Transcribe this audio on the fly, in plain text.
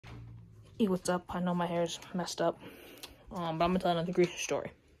Hey, what's up? I know my hair's messed up, but I'm gonna tell another greasy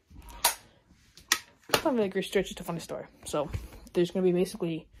story. It's not really a greasy story, it's just a funny story. So, there's gonna be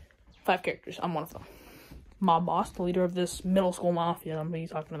basically 5 characters. I'm one of them. Mob boss, the leader of this middle school mafia I'm gonna be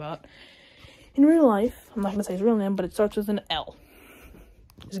talking about. In real life, I'm not gonna say his real name, but it starts with an L.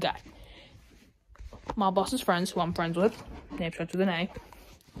 This guy. Mob boss's friends, who I'm friends with, name starts with an A.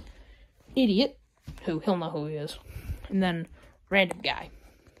 Idiot, who he'll know who he is. And then random guy.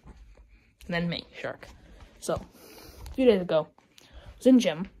 And then me, Shark. So, a few days ago, I was in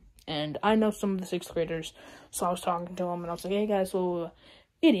gym, and I know some of the 6th graders, so I was talking to them, and I was like, hey guys, so,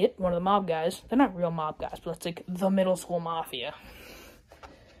 Idiot, one of the mob guys, they're not real mob guys, but it's like the middle school mafia,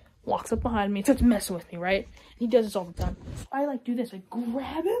 walks up behind me and starts messing with me, right? And he does this all the time. So I, do this, I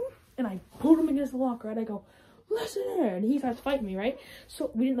grab him, and I put him against the locker, right? I go, listen here, and he starts fighting me, right?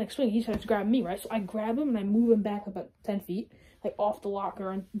 So, we didn't, swing, he starts grabbing me, right? So I grab him, and I move him back about 10 feet, off the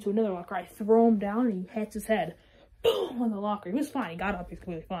locker into another locker. I throw him down, and he hits his head. Boom! On the locker. He was fine. He got up. He's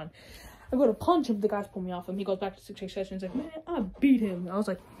completely fine. I go to punch him. The guys pull me off him. He goes back to 6 sessions. He's like, man, I beat him. And I was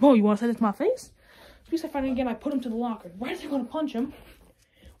like, whoa, you want to say this to my face? So we start fighting again. I put him to the locker. Right as I go to punch him,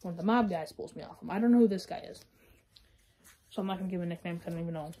 one of the mob guys pulls me off him. I don't know who this guy is. So I'm not going to give him a nickname because I don't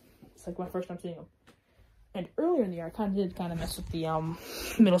even know him. It's my first time seeing him. And earlier in the year, I did mess with the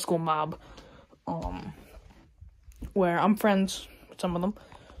middle school mob. Where I'm friends with some of them.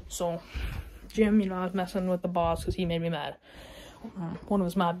 So, Jim, I was messing with the boss because he made me mad. One of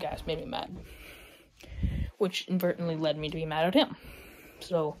his mob guys made me mad. Which inadvertently led me to be mad at him.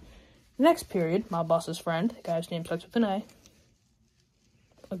 So, the next period, my boss's friend, the guy's name starts with an A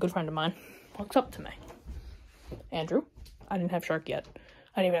good friend of mine, walks up to me. Andrew, I didn't have Shark yet.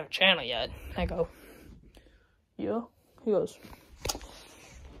 I didn't even have a channel yet. I go, yeah? He goes,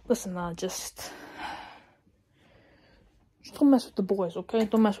 listen, just don't mess with the boys, okay?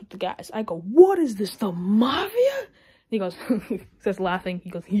 Don't mess with the guys. I go, what is this, the Mafia? He goes, he starts laughing. He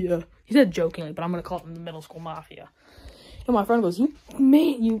goes, yeah. He said jokingly, but I'm going to call it the middle school Mafia. And my friend goes,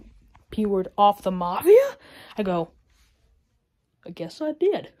 you P-word off the Mafia? I go, I guess I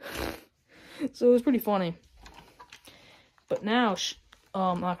did. So it was pretty funny. But now,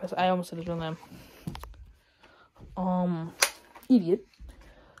 I almost said his real name. Idiot.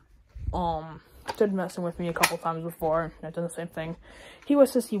 Started messing with me a couple times before, and I've done the same thing. He always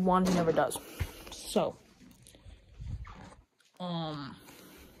says he won, he never does. So,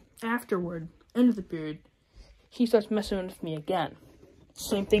 afterward, end of the period, he starts messing with me again.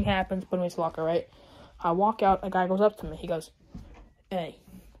 Same thing happens, put him in his locker, right? I walk out, a guy goes up to me, he goes, hey,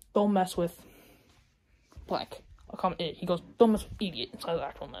 don't mess with blank. I'll call him idiot. He goes, don't mess with idiot. It's not his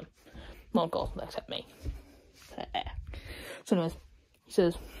actual name. No one calls him except me. So anyways, he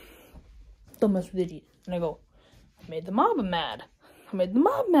says, don't mess with idiot. And I go, I made the mob mad. I made the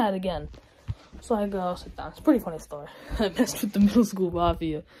mob mad again. So I go, sit down. It's a pretty funny story. I messed with the middle school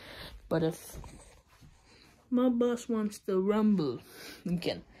mafia. But if my boss wants to rumble, you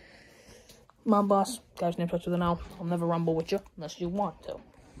can. My boss, guy's name starts with an L. I'll never rumble with you unless you want to.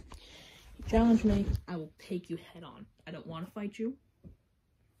 You challenge me, I will take you head on. I don't want to fight you.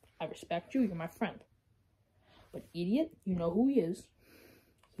 I respect you. You're my friend. But idiot, you know who he is.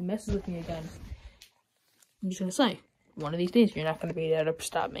 He messes with me again. I'm just gonna say, one of these days you're not gonna be there to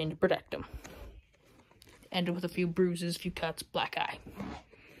stop me and to protect him. Ended with a few bruises, a few cuts, black eye.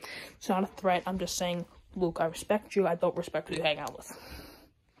 It's not a threat, I'm just saying, Luke, I respect you, I don't respect who you hang out with.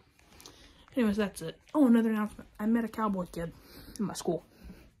 Anyways, that's it. Oh, another announcement. I met a cowboy kid in my school.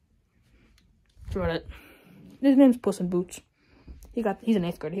 That's about it. His name's Puss in Boots. He's an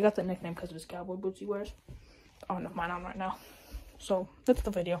 8th grader. He got that nickname because of his cowboy boots he wears. I don't have mine on right now. So, that's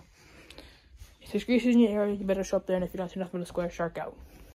the video. If there's greases in your area, you better show up there, and if you don't see nothing but a square, Shark out.